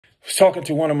Was talking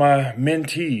to one of my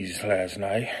mentees last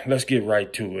night. Let's get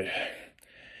right to it.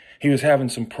 He was having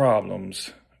some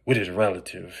problems with his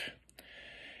relative.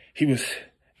 He was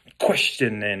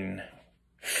questioning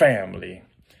family.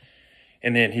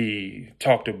 And then we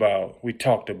talked about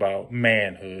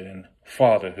manhood and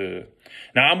fatherhood.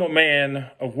 Now, I'm a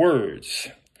man of words.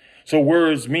 So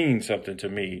words mean something to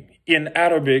me. In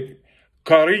Arabic,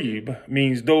 Qarib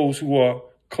means those who are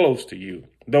close to you,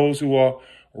 those who are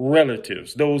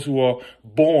relatives, those who are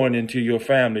born into your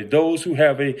family, those who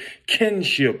have a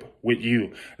kinship with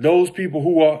you, those people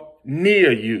who are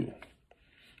near you.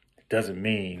 It doesn't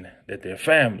mean that they're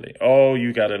family. Oh,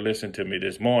 you got to listen to me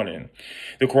this morning.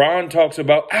 The Quran talks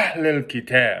about Ahlul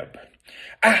Kitab,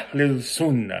 Ahlul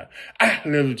Sunnah,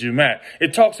 Ahlul Jamaat.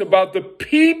 It talks about the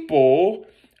people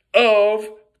of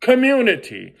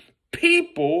community,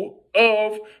 people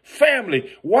of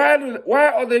family. Why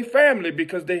are they family?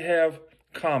 Because they have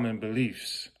common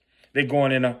beliefs. They're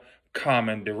going in a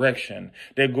common direction.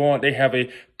 They have a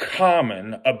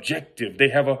common objective. They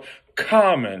have a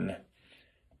common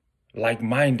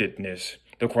like-mindedness.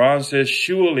 The Quran says,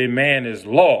 surely man is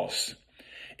lost,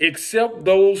 except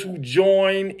those who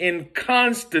join in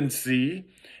constancy,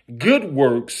 good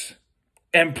works,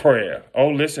 and prayer. Oh,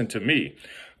 listen to me.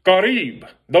 Qarib,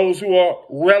 those who are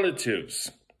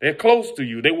relatives. They're close to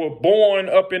you. They were born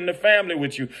up in the family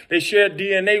with you. They share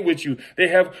DNA with you. They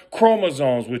have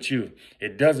chromosomes with you.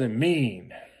 It doesn't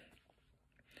mean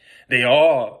they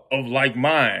are of like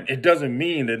mind. It doesn't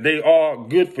mean that they are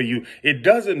good for you. It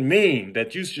doesn't mean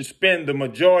that you should spend the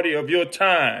majority of your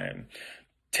time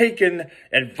taking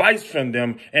advice from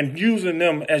them and using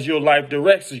them as your life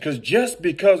direction. Because just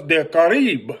because they're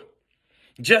Qarib,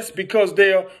 just because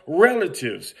they're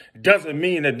relatives doesn't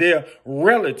mean that they're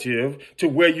relative to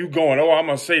where you're going. Oh, I'm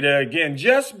going to say that again.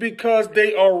 Just because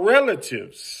they are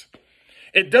relatives,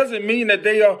 it doesn't mean that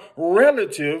they are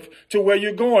relative to where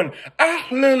you're going.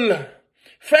 Ahlul,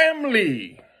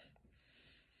 family.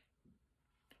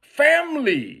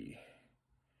 Family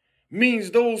means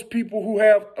those people who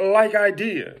have like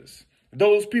ideas,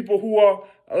 those people who are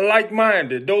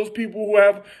like-minded, those people who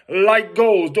have like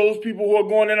goals, those people who are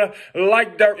going in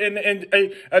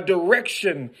a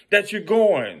direction that you're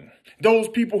going, those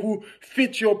people who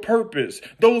fit your purpose,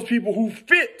 those people who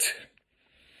fit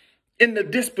in the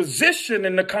disposition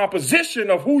and the composition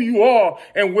of who you are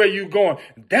and where you're going.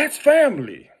 That's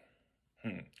family.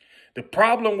 The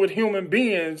problem with human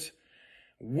beings,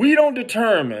 we don't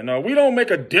determine or we don't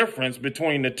make a difference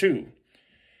between the two.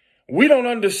 We don't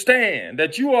understand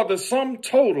that you are the sum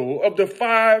total of the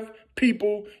 5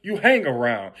 people you hang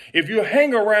around. If you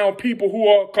hang around people who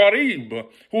are Qarib,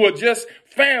 who are just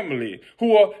family,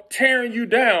 who are tearing you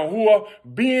down, who are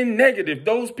being negative,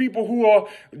 those people who are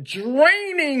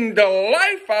draining the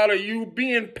life out of you,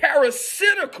 being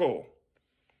parasitical,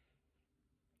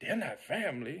 they're not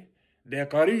family. They're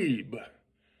Qarib.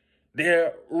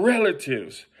 They're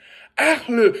relatives.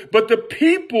 But the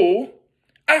people,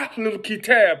 Ahlul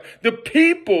Kitab, the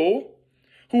people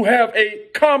who have a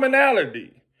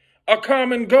commonality, a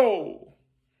common goal,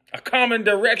 a common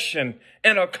direction,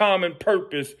 and a common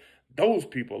purpose, those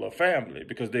people are family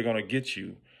because they're going to get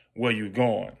you where you're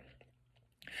going.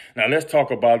 Now, let's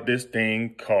talk about this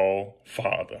thing called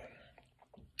father.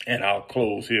 And I'll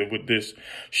close here with this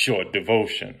short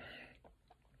devotion.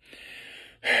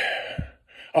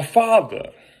 A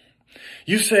father,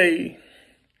 you say,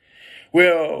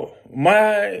 well,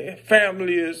 my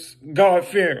family is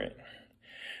God-fearing.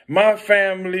 My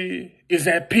family is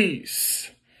at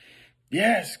peace.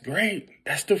 Yes, great.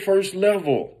 That's the first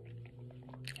level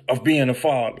of being a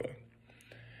father.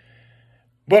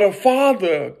 But a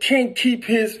father can't keep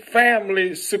his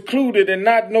family secluded and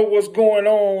not know what's going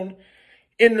on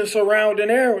in the surrounding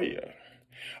area.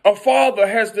 A father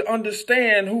has to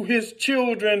understand who his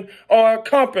children are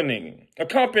accompanying.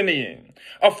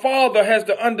 A father has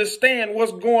to understand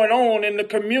what's going on in the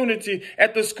community,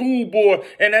 at the school board,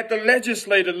 and at the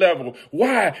legislative level.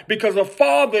 Why? Because a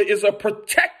father is a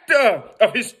protector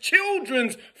of his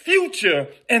children's future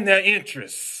and their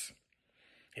interests.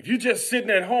 If you're just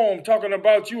sitting at home talking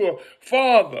about you a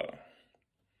father,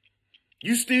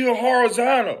 you still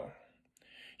horizontal.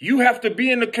 You have to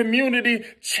be in the community,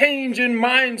 changing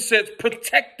mindsets,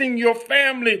 protecting your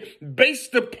family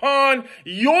based upon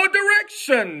your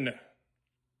direction.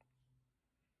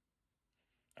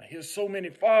 I hear so many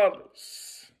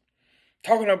fathers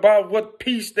talking about what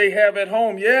peace they have at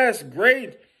home. Yes,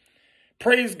 great.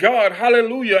 Praise God.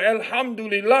 Hallelujah.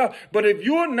 Alhamdulillah. But if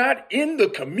you're not in the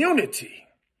community,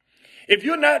 if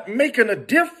you're not making a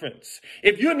difference,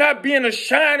 if you're not being a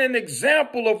shining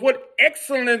example of what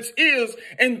excellence is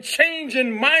and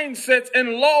changing mindsets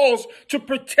and laws to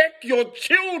protect your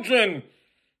children,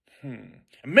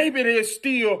 maybe they're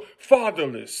still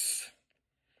fatherless.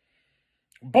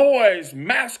 Boys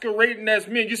masquerading as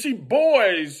men. You see,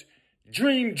 boys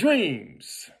dream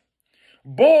dreams.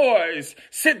 Boys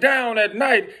sit down at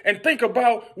night and think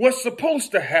about what's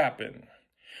supposed to happen.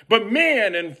 But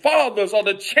men and fathers are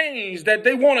the change that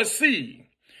they want to see.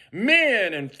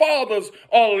 Men and fathers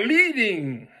are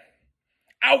leading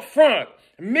out front.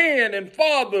 Men and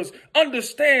fathers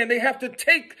understand they have to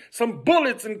take some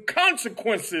bullets and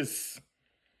consequences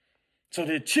so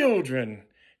their children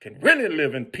can really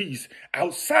live in peace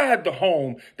outside the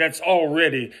home that's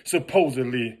already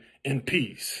supposedly in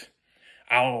peace.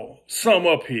 I'll sum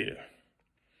up here.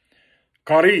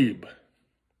 Qarib,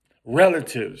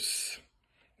 relatives.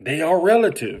 They are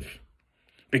relative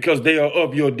because they are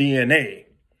of your DNA.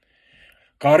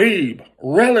 Qarib,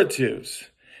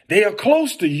 relatives. They are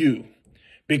close to you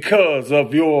because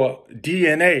of your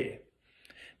DNA.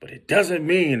 But it doesn't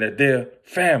mean that they're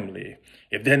family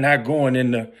if they're not going in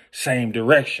the same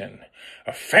direction.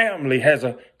 A family has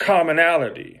a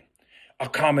commonality, a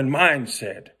common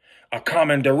mindset, a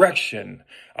common direction,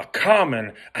 a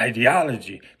common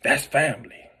ideology. That's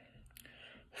family.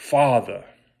 Father.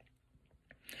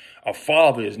 A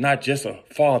father is not just a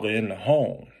father in the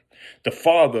home. The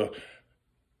father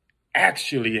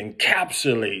actually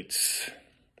encapsulates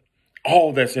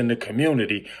all that's in the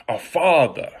community. A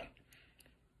father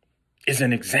is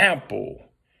an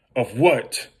example of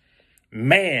what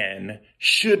man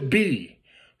should be.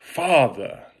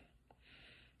 Father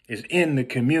is in the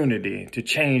community to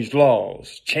change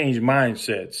laws, change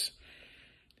mindsets,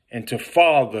 and to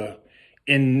father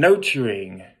in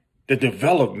nurturing the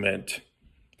development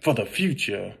for the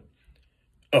future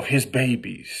of his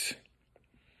babies.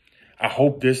 I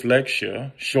hope this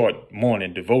lecture, short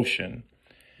morning devotion,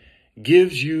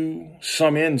 gives you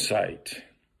some insight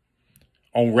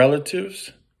on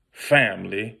relatives,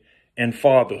 family, and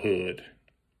fatherhood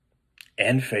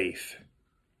and faith.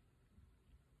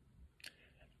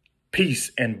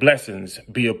 Peace and blessings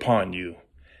be upon you.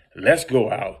 Let's go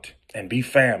out and be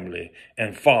family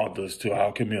and fathers to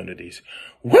our communities.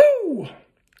 Woo!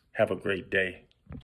 Have a great day.